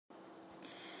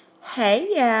Hey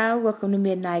y'all, welcome to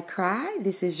Midnight Cry.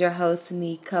 This is your host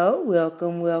Nico.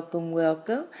 Welcome, welcome,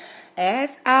 welcome.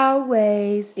 As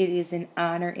always, it is an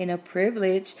honor and a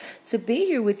privilege to be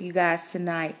here with you guys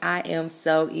tonight. I am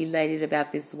so elated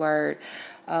about this word.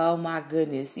 Oh my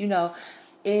goodness. In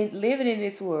living in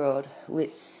this world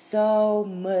with so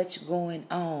much going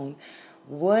on,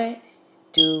 what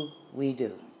do we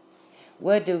do?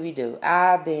 What do we do?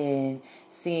 I've been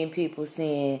seeing people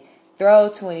saying, throw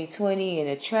 2020 in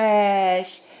the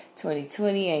trash.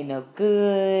 2020 ain't no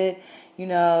good.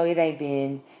 It ain't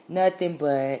been nothing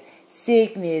but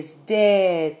sickness,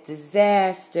 death,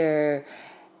 disaster,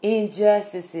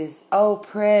 injustices,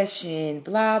 oppression,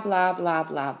 blah, blah, blah,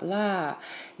 blah, blah.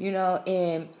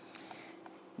 And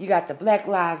you got the Black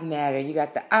Lives Matter. You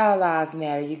got the All Lives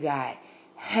Matter. You got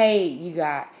hate.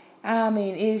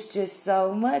 It's just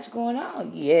so much going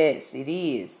on. Yes, it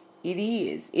is. It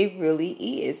is. It really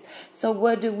is. So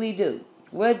what do we do?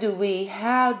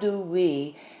 How do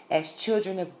we, as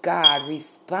children of God,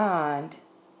 respond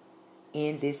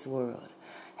in this world?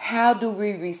 How do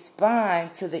we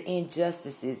respond to the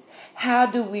injustices? How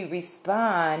do we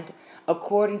respond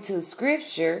according to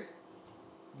Scripture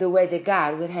the way that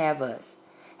God would have us?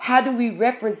 How do we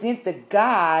represent the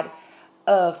God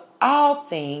of all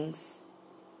things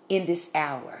in this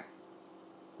hour?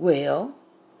 Well,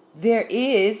 there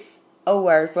is a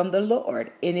word from the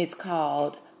Lord, and it's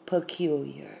called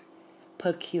peculiar.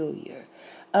 Peculiar.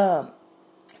 I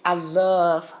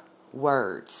love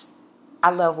words.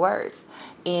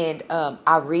 And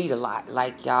I read a lot.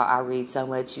 Like, y'all, I read so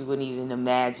much you wouldn't even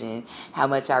imagine how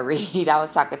much I read. I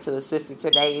was talking to a sister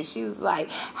today, and she was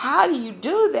like, how do you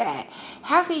do that?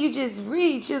 How can you just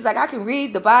read? She was like, I can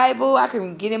read the Bible. I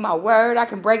can get in my word. I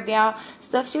can break down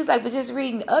stuff. She was like, but just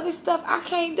reading other stuff, I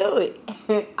can't do it.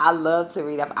 I love to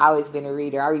read. I've always been a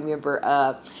reader. I remember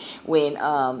when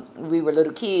we were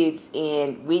little kids,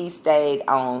 and we stayed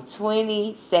on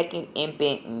 22nd and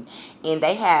Benton, and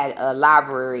they had a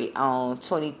library on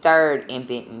 23rd and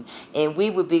Benton, and we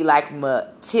would be like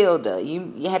Matilda.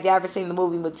 Have you ever seen the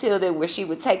movie Matilda, where she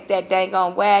would take that dang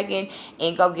on wagon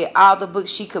and go get all the books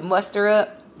she could muster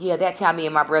up? Yeah, that's how me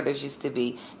and my brothers used to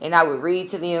be. And I would read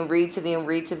to them,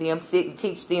 sit and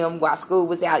teach them while school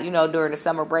was out, during the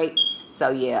summer break. So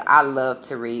yeah, I love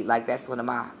to read. Like, that's one of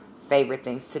my favorite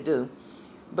things to do.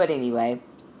 But anyway,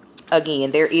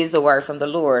 again, there is a word from the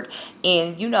Lord.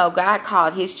 And, God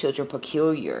called his children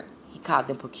peculiar. He called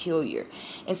them peculiar.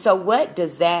 And so what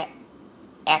does that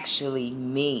actually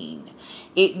mean?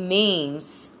 It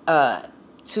means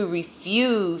to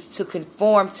refuse to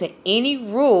conform to any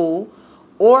rule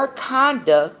or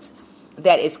conduct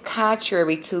that is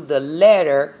contrary to the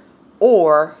letter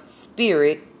or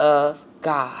spirit of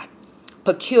God.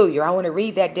 Peculiar. I want to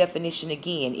read that definition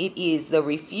again. It is the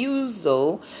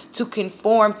refusal to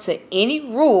conform to any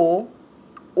rule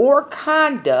or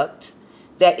conduct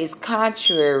that is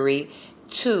contrary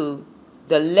to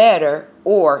the letter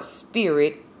or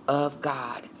spirit of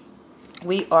God.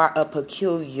 We are a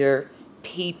peculiar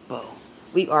people.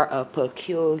 We are a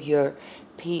peculiar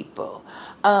people.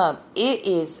 I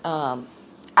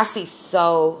see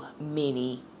so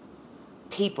many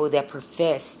people that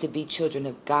profess to be children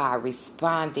of God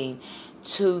responding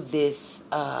to this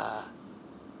time,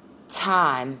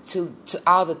 to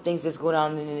all the things that's going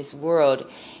on in this world,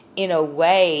 in a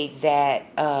way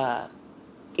that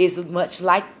is much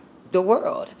like the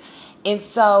world. And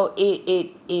so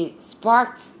it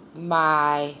sparked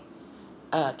my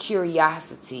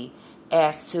curiosity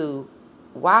as to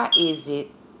why is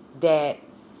it that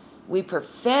we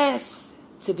profess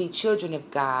to be children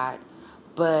of God,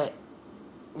 but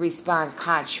respond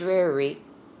contrary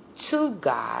to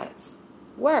God's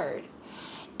word.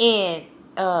 And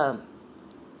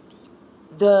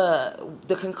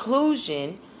the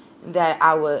conclusion that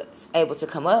I was able to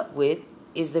come up with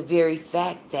is the very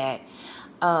fact that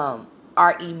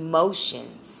our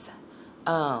emotions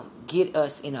get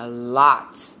us in a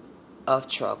lot of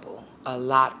trouble.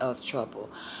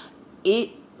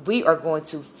 We are going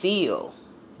to feel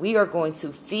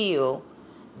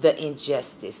the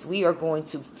injustice. We are going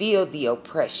to feel the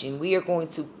oppression. We are going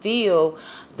to feel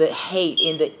the hate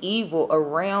and the evil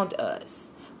around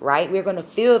us, right? We're going to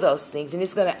feel those things, and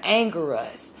it's going to anger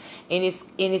us, and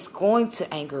it's going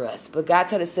to anger us. But God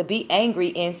told us to be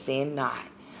angry and sin not.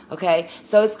 Okay,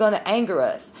 so it's going to anger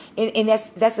us, and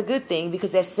that's a good thing,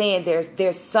 because that's saying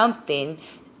there's something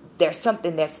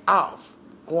that's off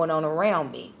going on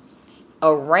around me.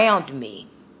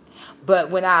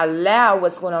 But when I allow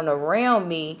what's going on around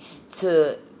me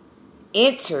to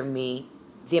enter me,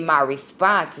 then my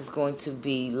response is going to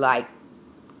be like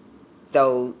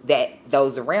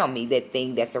those around me, that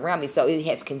thing that's around me. So it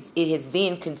has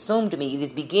then consumed me. It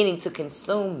is beginning to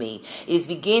consume me. It is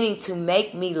beginning to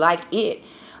make me like it.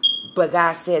 But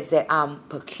God says that I'm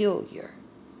peculiar.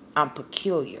 I'm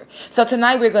peculiar. So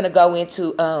tonight we're going to go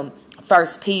into 1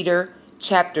 Peter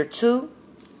chapter 2.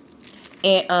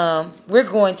 And we're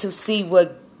going to see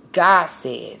what God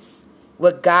says.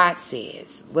 What God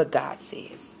says. What God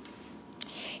says.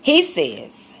 He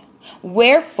says,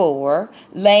 wherefore,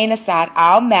 laying aside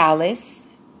all malice,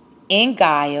 and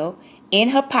guile,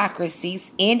 and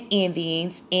hypocrisies, and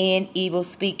envyings, and evil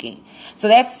speaking. So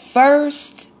that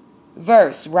first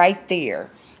verse right there,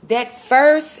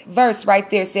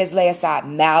 says lay aside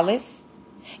malice,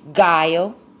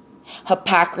 guile,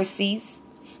 hypocrisies,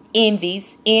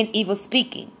 envies, and evil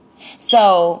speaking.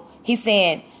 So he's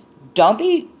saying, don't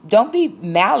be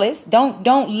malice. Don't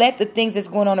let the things that's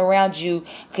going on around you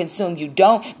consume you.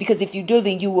 Don't, because if you do,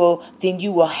 then you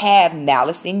will have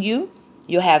malice in you.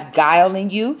 You'll have guile in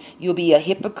you. You'll be a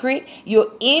hypocrite.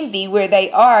 You'll envy where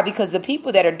they are, because the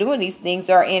people that are doing these things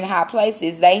are in high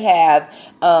places. They have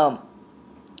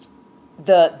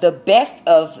the best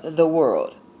of the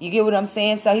world. You get what I'm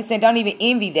saying? So he's saying, don't even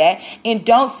envy that, and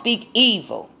don't speak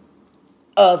evil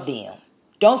of them.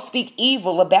 Don't speak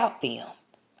evil about them.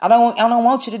 I don't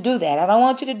want you to do that. I don't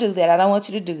want you to do that. I don't want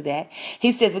you to do that.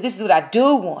 He says, but this is what I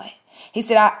do want. He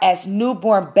said, as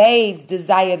newborn babes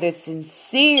desire the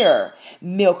sincere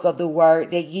milk of the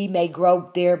word, that ye may grow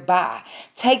thereby.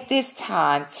 Take this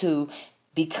time to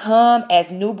become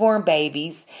as newborn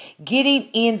babies, getting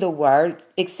in the word,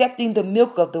 accepting the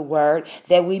milk of the word,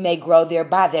 that we may grow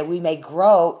thereby, that we may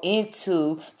grow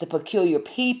into the peculiar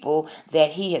people that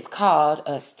he has called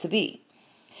us to be.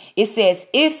 It says,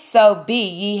 if so be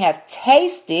ye have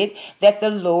tasted that the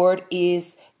Lord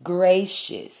is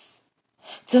gracious,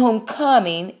 to whom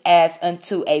coming as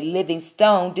unto a living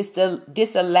stone,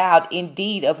 disallowed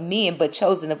indeed of men, but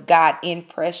chosen of God in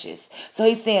precious. So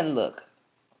he's saying, look,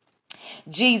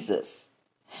 Jesus,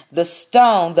 the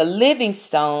stone, the living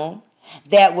stone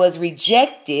that was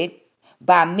rejected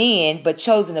by men, but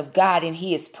chosen of God, and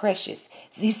he is precious.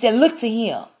 He said, look to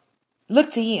him.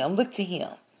 Look to him. Look to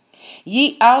him.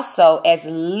 Ye also as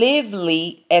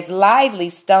lively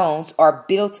stones are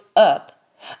built up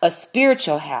a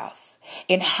spiritual house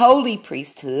in holy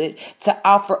priesthood, to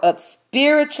offer up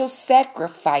spiritual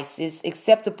sacrifices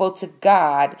acceptable to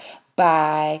God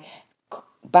by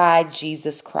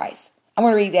Jesus Christ. I'm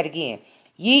going to read that again.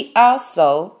 Ye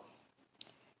also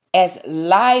as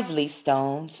lively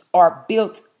stones are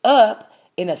built up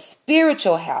in a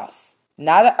spiritual house,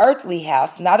 not an earthly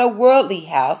house, not a worldly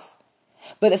house,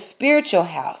 but a spiritual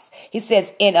house. He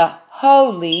says, in a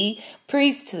holy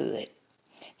priesthood,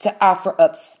 to offer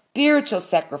up spiritual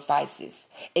sacrifices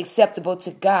acceptable to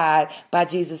God by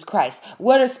Jesus Christ.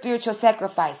 What are spiritual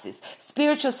sacrifices?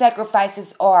 Spiritual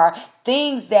sacrifices are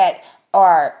things that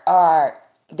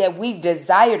that we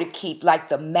desire to keep, like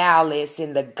the malice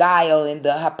and the guile and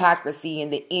the hypocrisy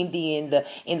and the envy and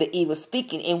the evil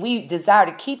speaking. And we desire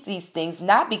to keep these things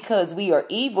not because we are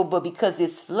evil, but because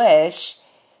this flesh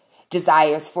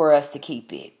desires for us to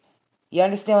keep it. You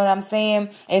understand what I'm saying?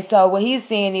 And so what he's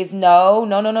saying is, no.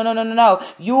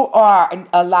 You are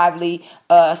a lively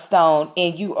stone,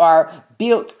 and you are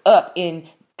built up in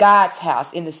God's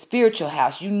house, in the spiritual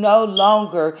house. You no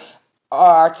longer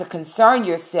are to concern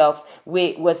yourself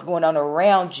with what's going on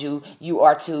around you. You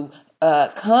are to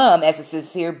come as a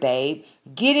sincere babe,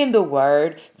 get in the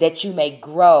word, that you may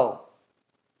grow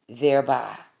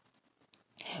thereby.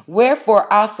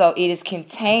 Wherefore also it is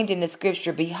contained in the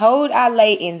scripture, behold, I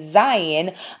lay in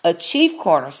Zion a chief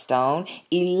cornerstone,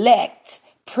 elect,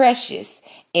 precious,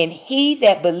 and he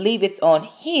that believeth on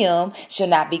him shall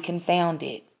not be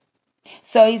confounded.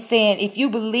 So he's saying, if you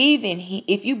believe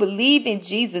in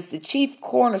Jesus, the chief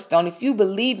cornerstone, if you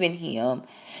believe in him,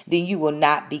 then you will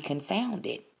not be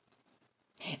confounded.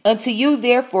 Unto you,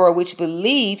 therefore, which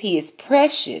believe, he is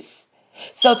precious.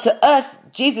 So to us,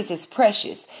 Jesus is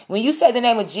precious. When you say the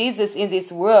name of Jesus in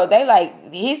this world, they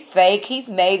like, he's fake, he's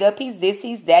made up, he's this,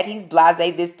 he's that, he's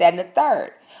blasé, this, that, and the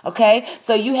third. Okay?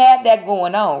 So you have that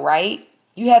going on, right?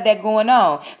 You have that going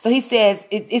on. So he says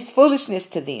it's foolishness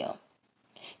to them.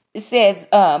 It says,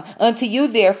 unto you,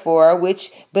 therefore,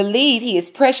 which believe, he is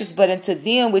precious, but unto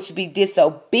them which be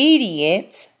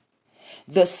disobedient,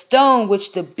 the stone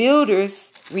which the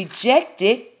builders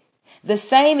rejected, the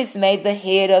same is made the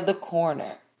head of the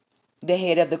corner. The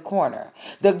head of the corner.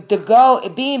 The goal,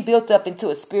 being built up into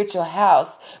a spiritual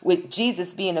house with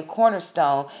Jesus being a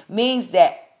cornerstone, means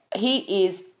that he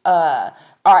is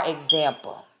our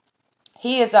example.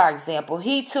 He is our example.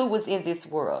 He too was in this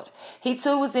world. He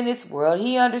too was in this world.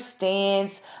 He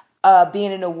understands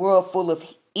being in a world full of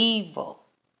evil.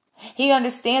 He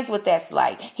understands what that's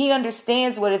like. He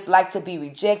understands what it's like to be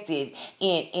rejected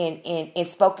and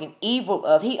spoken evil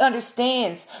of. He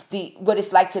understands what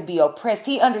it's like to be oppressed.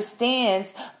 He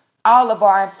understands all of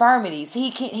our infirmities.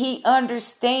 He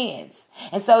understands.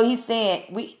 And so he's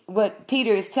saying, what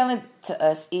Peter is telling to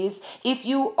us is, if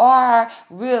you are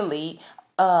really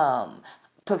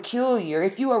peculiar,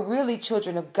 if you are really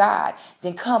children of God,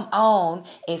 then come on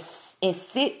and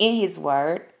sit in his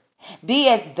word. Be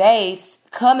as babes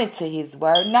coming to his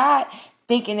word, not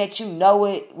thinking that you know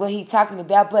what he's talking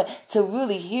about, but to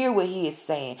really hear what he is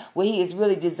saying, what he is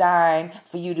really desiring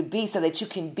for you to be, so that you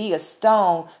can be a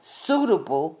stone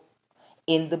suitable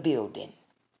in the building,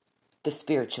 the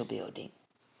spiritual building.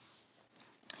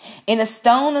 In a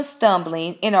stone of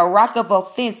stumbling, in a rock of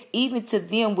offense, even to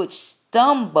them which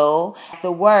stumble at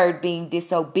the word, being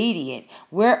disobedient,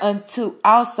 whereunto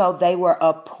also they were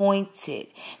appointed.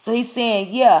 So he's saying,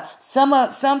 yeah,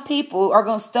 some people are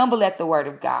going to stumble at the word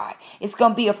of God. It's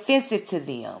going to be offensive to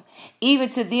them. Even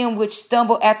to them which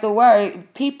stumble at the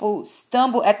word, people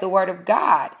stumble at the word of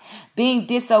God, being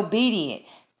disobedient.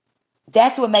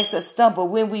 That's what makes us stumble.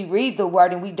 When we read the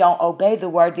word and we don't obey the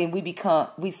word, then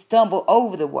we stumble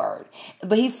over the word.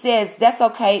 But he says that's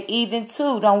okay even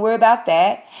too. Don't worry about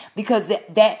that, because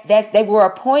they were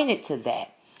appointed to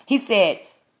that. He said,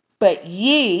 but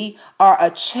ye are a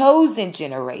chosen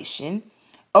generation,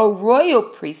 a royal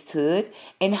priesthood,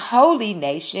 and holy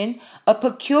nation, a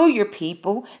peculiar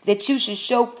people, that you should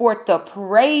show forth the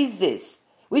praises.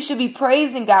 We should be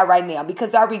praising God right now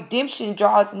because our redemption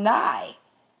draws nigh.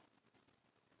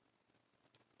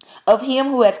 Of him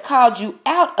who has called you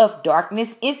out of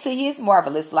darkness into his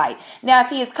marvelous light. Now, if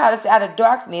he has called us out of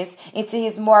darkness into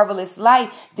his marvelous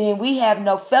light, then we have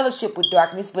no fellowship with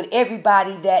darkness, but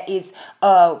everybody that is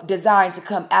desiring to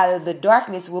come out of the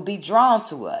darkness will be drawn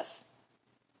to us.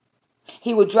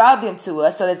 He will draw them to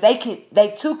us so that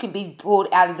they too can be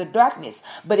pulled out of the darkness.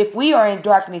 But if we are in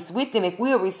darkness with them, if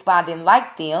we are responding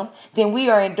like them, then we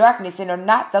are in darkness and are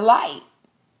not the light.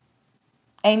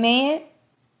 Amen.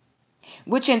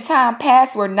 Which in time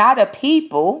past were not a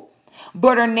people,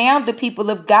 but are now the people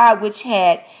of God, which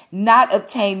had not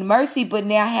obtained mercy, but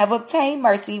now have obtained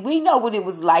mercy. We know what it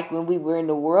was like when we were in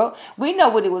the world. We know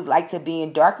what it was like to be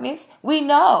in darkness. We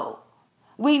know.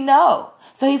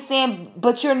 So he's saying,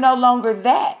 but you're no longer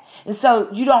that. And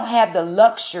so you don't have the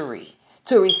luxury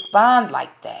to respond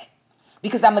like that,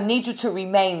 because I'm going to need you to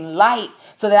remain light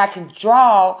so that I can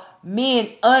draw men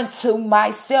unto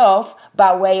myself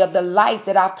by way of the light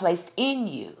that I've placed in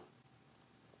you.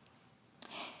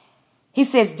 He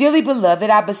says, dearly beloved,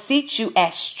 I beseech you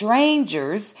as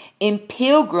strangers and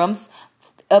pilgrims,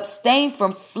 abstain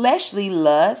from fleshly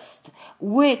lust,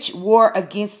 which war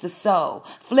against the soul.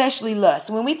 Fleshly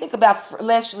lust. When we think about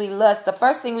fleshly lust, the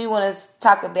first thing we want to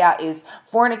talk about is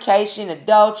fornication,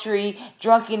 adultery,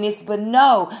 drunkenness. But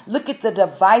no, look at the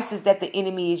devices that the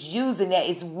enemy is using that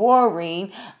is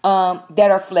warring,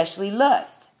 that are fleshly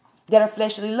lust.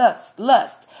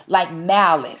 Lust, like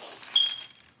malice,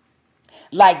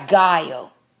 like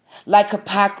guile, like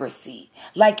hypocrisy,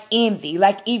 like envy,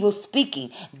 like evil speaking.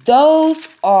 Those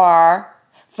are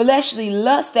fleshly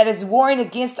lust that is warring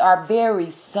against our very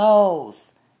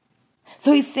souls.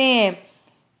 So he's saying,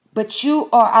 but you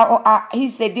are, he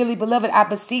said, dearly beloved, I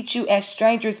beseech you as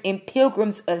strangers and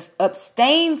pilgrims,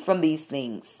 abstain from these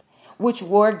things which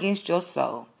war against your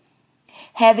soul,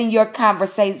 having your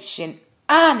conversation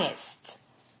honest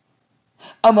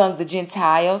among the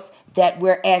Gentiles, that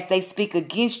whereas they speak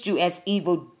against you as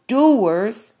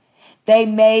evildoers, they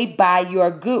may by your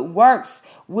good works,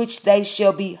 which they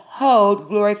shall behold,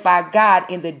 glorify God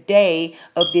in the day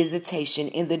of visitation,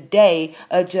 in the day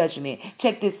of judgment.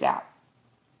 Check this out.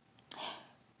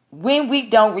 When we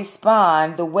don't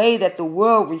respond the way that the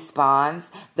world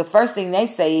responds, the first thing they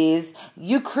say is,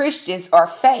 you Christians are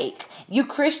fake. You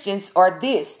Christians are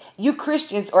this. You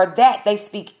Christians are that. They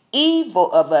speak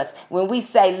evil of us. When we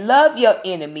say, love your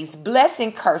enemies, bless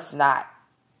and curse not,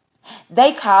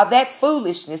 they call that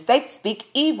foolishness. They speak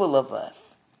evil of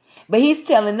us. But he's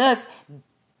telling us,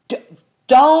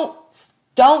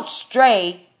 don't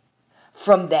stray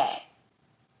from that.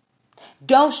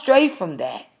 Don't stray from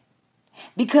that.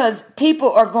 Because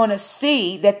people are going to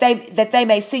see that they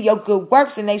may see your good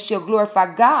works and they shall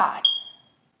glorify God.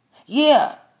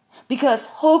 Yeah. Because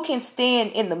who can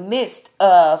stand in the midst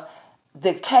of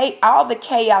all the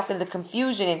chaos and the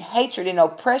confusion and hatred and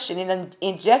oppression and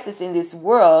injustice in this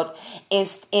world and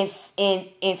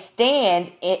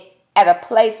stand at a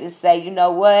place and say, you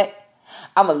know what?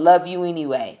 I'm going to love you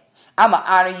anyway. I'm going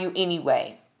to honor you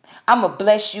anyway. I'm going to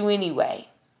bless you anyway.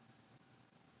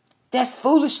 That's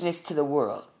foolishness to the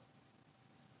world.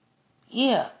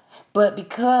 Yeah. But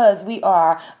because we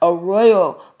are a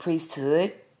royal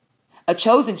priesthood, a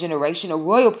chosen generation, a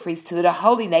royal priesthood, a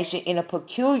holy nation, and a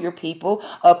peculiar people,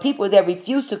 a people that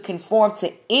refuse to conform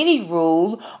to any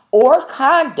rule or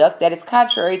conduct that is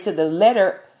contrary to the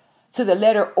letter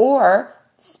or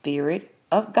spirit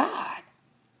of God.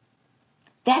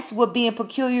 That's what being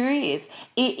peculiar is.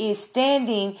 It is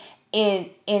standing in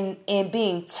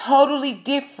being totally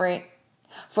different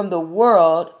from the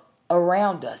world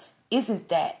around us. Isn't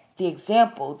that the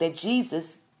example that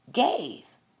Jesus gave?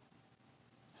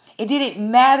 It didn't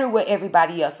matter what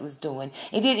everybody else was doing.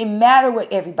 It didn't matter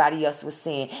what everybody else was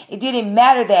saying. It didn't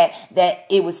matter that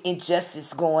it was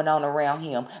injustice going on around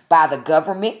him by the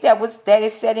government that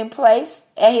is set in place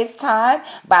at his time,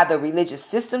 by the religious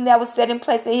system that was set in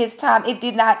place at his time. It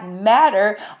did not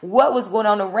matter what was going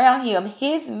on around him.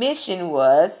 His mission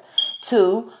was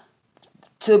to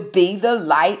be the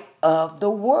light of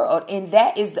the world. And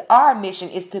that is our mission,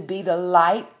 is to be the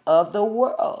light of the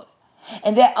world.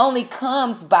 And that only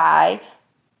comes by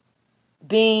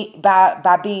being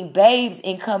babes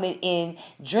and coming in,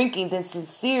 drinking the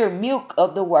sincere milk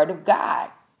of the word of God,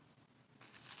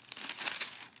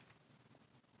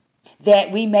 that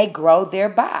we may grow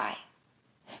thereby.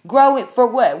 Growing for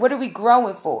what? What are we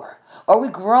growing for? Are we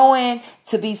growing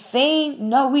to be seen?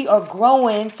 No, we are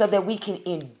growing so that we can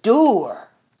endure.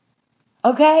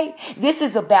 Okay? This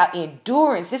is about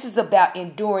endurance. This is about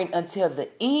enduring until the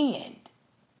end.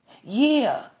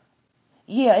 Yeah,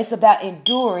 it's about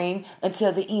enduring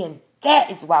until the end. That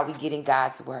is why we get in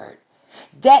God's word.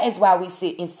 That is why we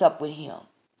sit and sup with him.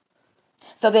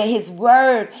 So that his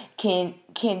word can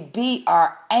be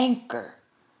our anchor.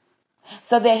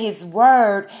 So that his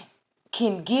word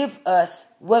can give us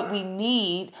what we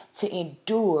need to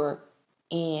endure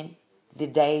in the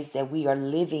days that we are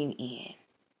living in.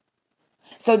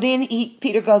 So then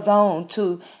Peter goes on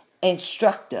to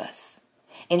instruct us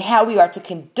and how we are to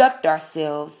conduct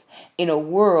ourselves in the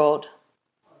world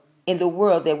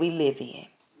that we live in.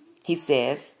 He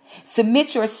says,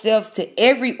 submit yourselves to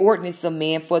every ordinance of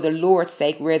man for the Lord's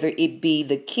sake, whether it be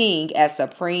the king as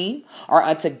supreme, or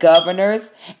unto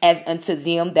governors, as unto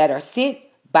them that are sent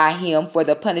by him for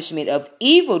the punishment of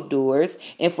evildoers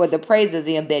and for the praise of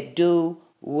them that do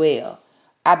well.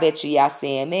 I bet y'all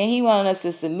saying, man, he wants us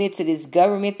to submit to this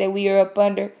government that we are up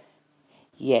under.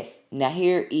 Yes. Now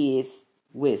here is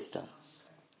wisdom.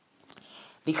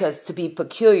 Because to be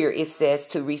peculiar, it says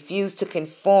to refuse to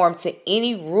conform to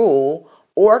any rule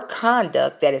or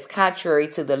conduct that is contrary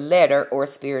to the letter or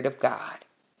spirit of God.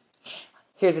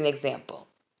 Here's an example.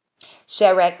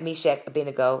 Shadrach, Meshach,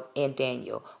 Abednego, and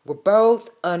Daniel were both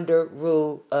under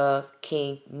rule of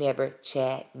King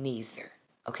Nebuchadnezzar.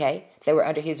 Okay? They were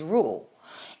under his rule.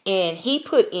 And he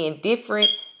put in different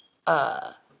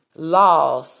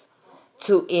laws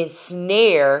to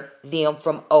ensnare them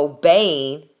from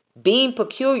obeying, being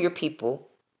peculiar people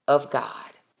of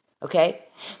God. Okay?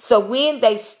 So when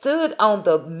they stood on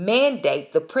the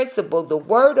mandate, the principle, the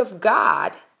word of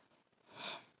God,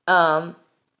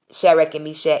 Shadrach,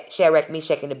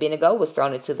 Meshach, and Abednego was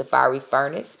thrown into the fiery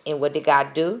furnace. And what did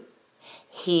God do?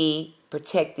 He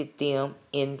protected them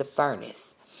in the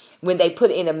furnace. When they put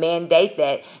in a mandate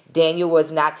that Daniel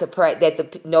was not to pray,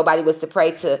 that nobody was to pray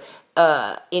to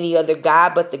any other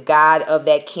God but the God of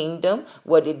that kingdom,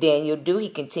 what did Daniel do? He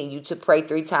continued to pray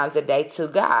 3 times a day to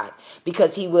God,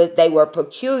 because they were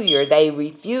peculiar. They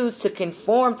refused to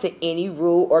conform to any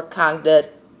rule or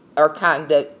conduct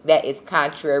that is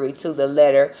contrary to the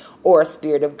letter or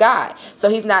spirit of God. So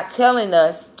he's not telling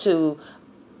us to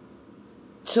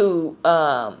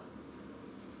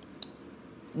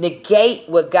negate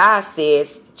what God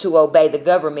says to obey the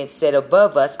government set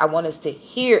above us. I want us to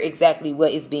hear exactly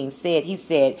what is being said. He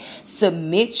said,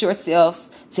 submit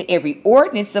yourselves to every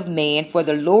ordinance of man for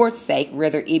the Lord's sake,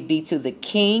 whether it be to the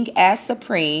king as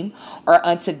supreme, or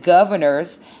unto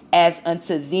governors as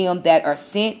unto them that are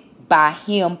sent by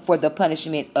him for the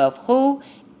punishment of who?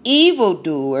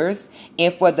 Evildoers,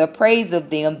 and for the praise of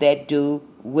them that do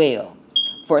well.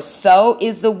 For so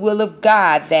is the will of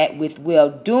God, that with well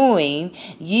doing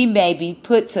ye may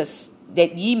put to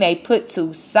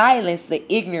silence the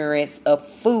ignorance of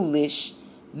foolish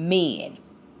men.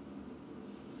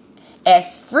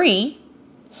 As free,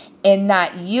 and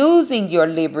not using your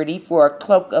liberty for a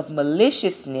cloak of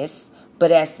maliciousness,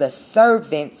 but as the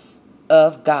servants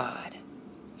of God.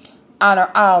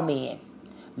 Honor all men.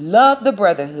 Love the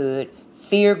brotherhood.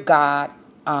 Fear God.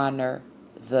 Honor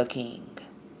the king.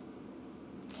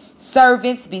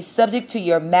 Servants, be subject to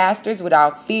your masters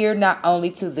without fear, not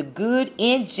only to the good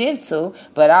and gentle,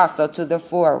 but also to the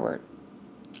forward.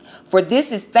 For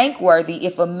this is thankworthy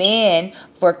if a man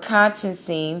for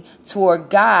consciencing toward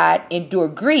God endure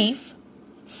grief,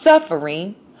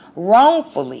 suffering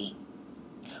wrongfully.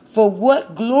 For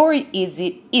what glory is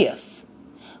it if,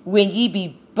 when ye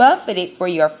be buffeted for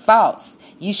your faults,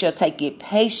 you shall take it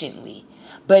patiently?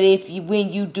 But if you,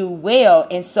 when you do well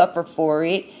and suffer for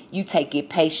it, you take it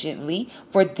patiently,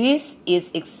 for this is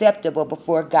acceptable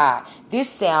before God. This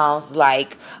sounds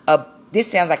like a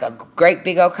great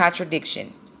big old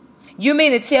contradiction. You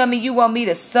mean to tell me you want me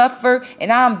to suffer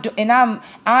and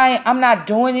I'm not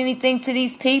doing anything to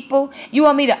these people? You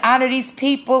want me to honor these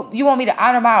people? You want me to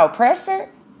honor my oppressor?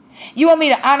 You want me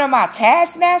to honor my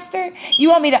taskmaster? You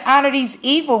want me to honor these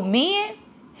evil men?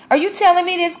 Are you telling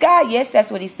me this, God? Yes,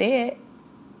 that's what he said.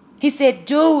 He said,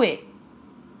 do it.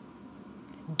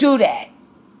 Do that.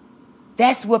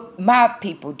 That's what my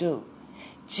people do.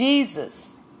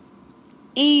 Jesus,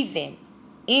 even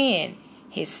in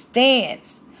his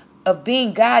stance of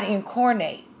being God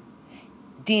incarnate,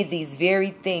 did these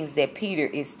very things that Peter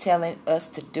is telling us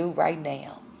to do right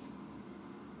now.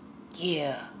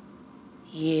 Yeah.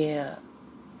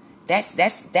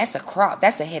 That's a cross.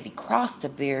 That's a heavy cross to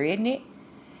bear, isn't it?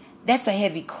 That's a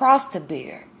heavy cross to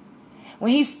bear.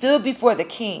 When he stood before the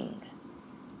king,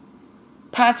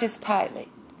 Pontius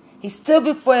Pilate, he stood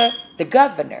before the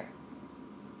governor,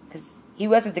 because he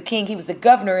wasn't the king, he was the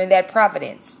governor in that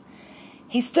province.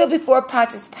 He stood before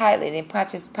Pontius Pilate, and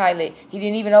Pontius Pilate, he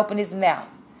didn't even open his mouth.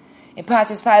 And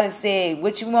Pontius Pilate said,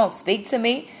 what you want, speak to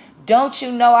me? Don't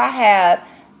you know I have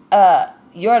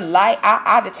your life?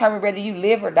 I determine whether you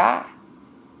live or die.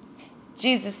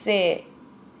 Jesus said,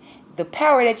 the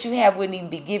power that you have wouldn't even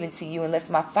be given to you unless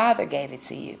my Father gave it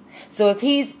to you. So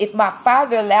if my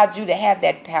Father allowed you to have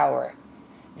that power,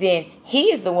 then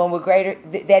he is the one with greater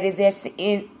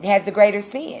has the greater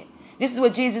sin. This is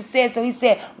what Jesus said. So he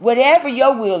said, whatever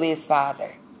your will is,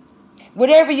 Father,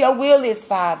 let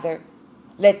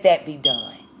that be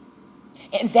done.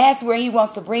 And that's where he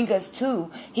wants to bring us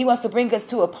to. He wants to bring us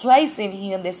to a place in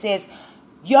him that says,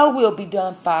 your will be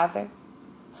done, Father,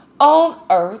 on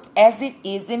earth as it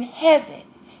is in heaven.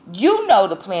 You know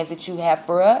the plans that you have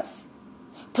for us.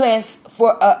 Plans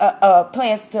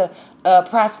to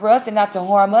prosper us and not to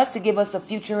harm us, to give us a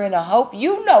future and a hope.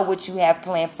 You know what you have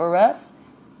planned for us.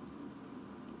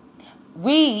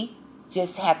 We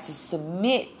just have to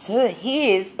submit to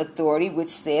his authority, which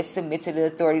says submit to the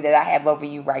authority that I have over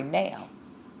you right now.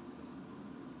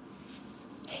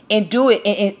 And do it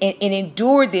and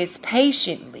endure this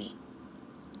patiently.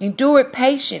 Endure it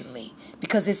patiently,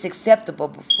 because it's acceptable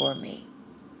before me.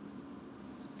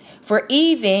 For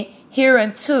even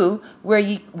hereunto were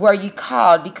ye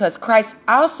called, because Christ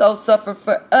also suffered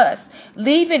for us,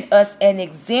 leaving us an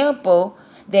example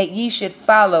that ye should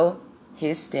follow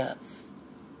his steps.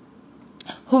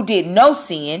 Who did no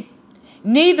sin,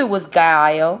 neither was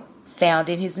guile found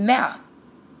in his mouth.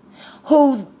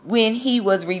 Who, when he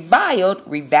was reviled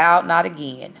not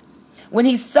again. When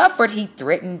he suffered, he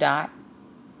threatened not,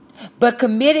 but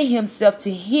committed himself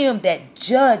to him that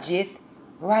judgeth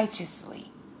righteously.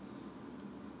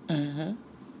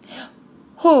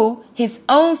 Who his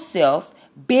own self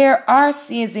bare our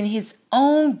sins in his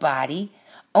own body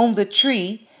on the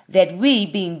tree, that we,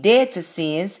 being dead to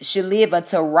sins, should live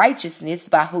unto righteousness,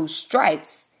 by whose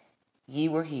stripes ye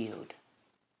were healed.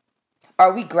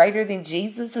 Are we greater than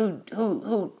Jesus, who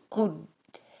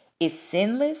is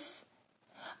sinless?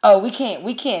 Oh, we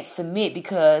can't submit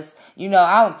because,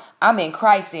 I'm in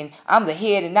Christ and I'm the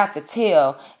head and not the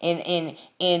tail, and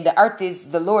the earth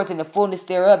is the Lord's and the fullness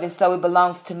thereof, and so it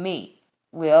belongs to me.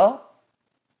 Well,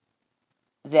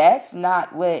 that's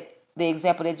not what the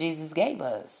example that Jesus gave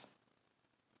us.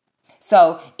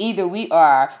 So either we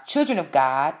are children of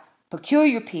God,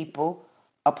 peculiar people,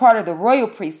 a part of the royal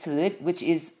priesthood, which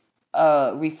is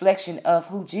a reflection of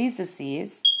who Jesus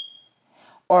is,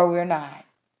 or we're not.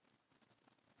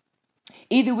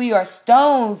 Either we are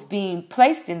stones being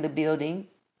placed in the building,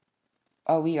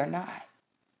 or we are not.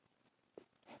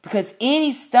 Because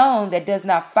any stone that does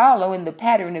not follow in the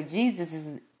pattern of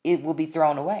Jesus, it will be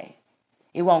thrown away.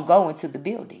 It won't go into the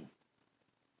building.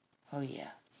 Oh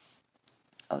yeah.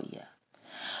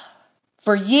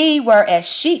 For ye were as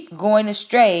sheep going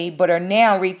astray, but are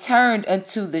now returned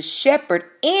unto the shepherd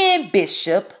and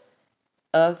bishop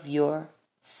of your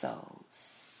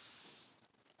souls.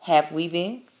 Have we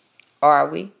been? Are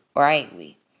we or ain't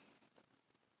we?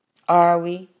 Are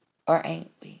we or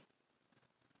ain't we?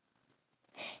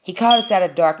 He called us out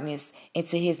of darkness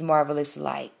into his marvelous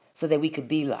light so that we could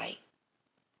be light.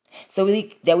 So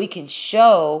that we can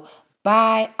show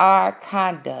by our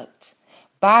conduct,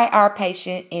 by our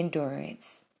patient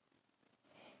endurance,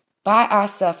 by our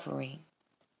suffering,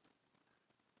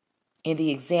 in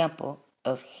the example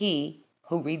of He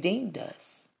who redeemed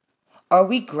us. Are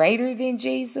we greater than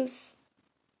Jesus?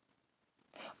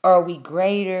 Are we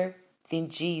greater than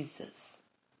Jesus?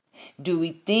 Do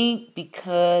we think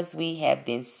because we have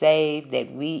been saved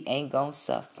that we ain't gonna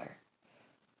suffer?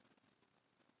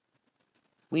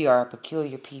 We are a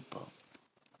peculiar people.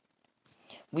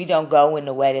 We don't go in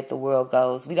the way that the world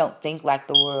goes. We don't think like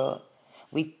the world.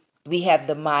 We have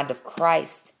the mind of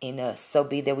Christ in us. So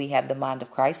be that we have the mind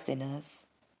of Christ in us.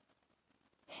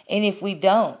 And if we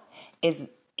don't,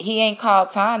 He ain't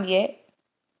called time yet.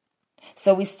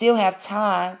 So we still have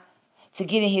time to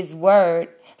get in His word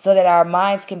so that our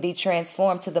minds can be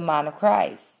transformed to the mind of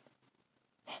Christ.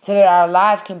 So that our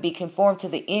lives can be conformed to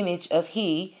the image of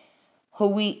He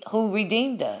who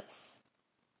redeemed us.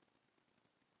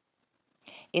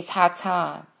 It's high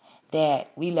time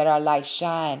that we let our light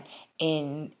shine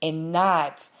and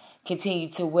not continue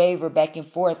to waver back and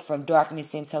forth from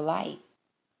darkness into light.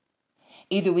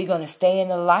 Either we're going to stay in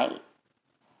the light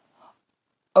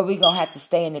or we're going to have to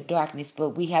stay in the darkness. But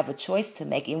we have a choice to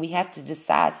make, and we have to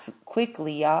decide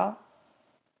quickly, y'all.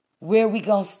 Where we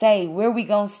going to stay? Where we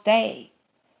going to stay?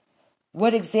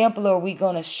 What example are we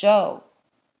going to show?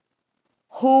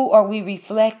 Who are we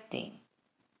reflecting?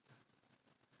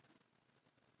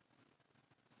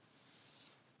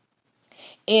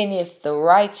 And if the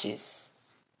righteous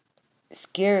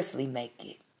scarcely make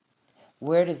it,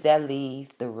 where does that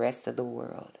leave the rest of the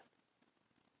world?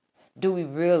 Do we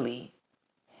really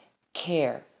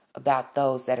care about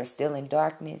those that are still in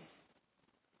darkness?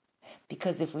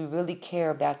 Because if we really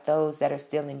care about those that are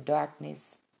still in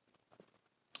darkness,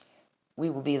 we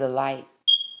will be the light.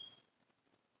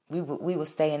 We will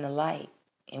stay in the light,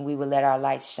 and we will let our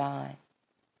light shine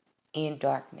in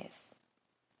darkness.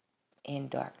 In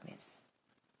darkness.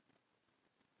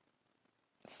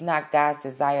 It's not God's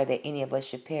desire that any of us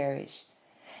should perish.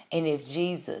 And if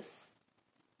Jesus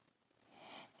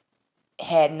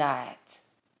had not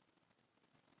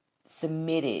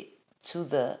submitted to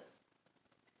the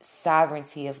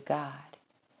sovereignty of God,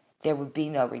 there would be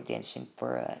no redemption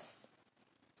for us.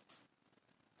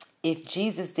 If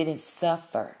Jesus didn't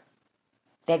suffer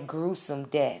that gruesome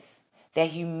death, that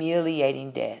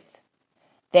humiliating death,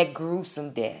 that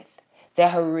gruesome death,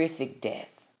 that horrific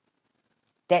death,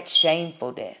 that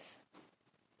shameful death,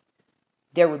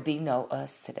 there would be no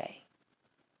us today.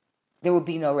 There would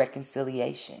be no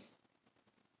reconciliation.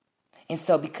 And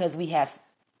so because we have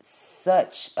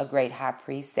such a great high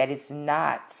priest that is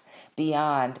not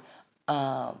beyond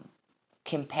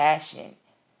compassion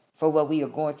for what we are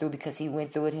going through because he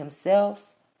went through it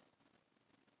himself,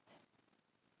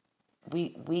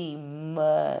 we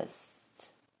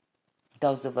must,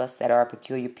 those of us that are a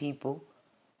peculiar people,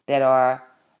 that are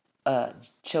a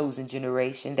chosen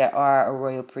generation, that are a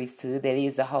royal priesthood, that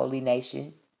is a holy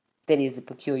nation, that is a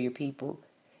peculiar people,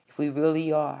 if we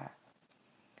really are,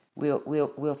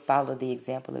 we'll follow the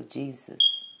example of Jesus.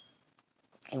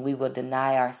 And we will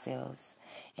deny ourselves,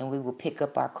 and we will pick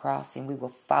up our cross, and we will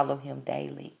follow him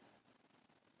daily.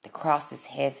 The cross is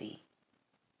heavy.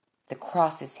 The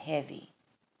cross is heavy.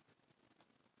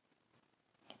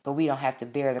 But we don't have to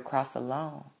bear the cross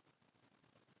alone.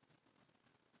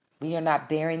 We are not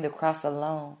bearing the cross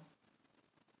alone.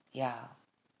 Y'all,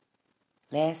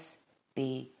 let's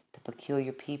be the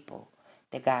peculiar people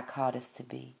that God called us to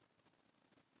be.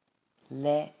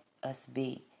 Let us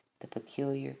be the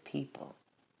peculiar people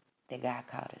that God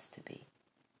called us to be.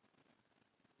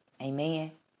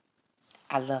 Amen.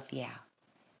 I love y'all.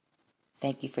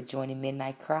 Thank you for joining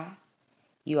Midnight Cry.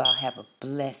 You all have a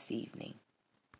blessed evening.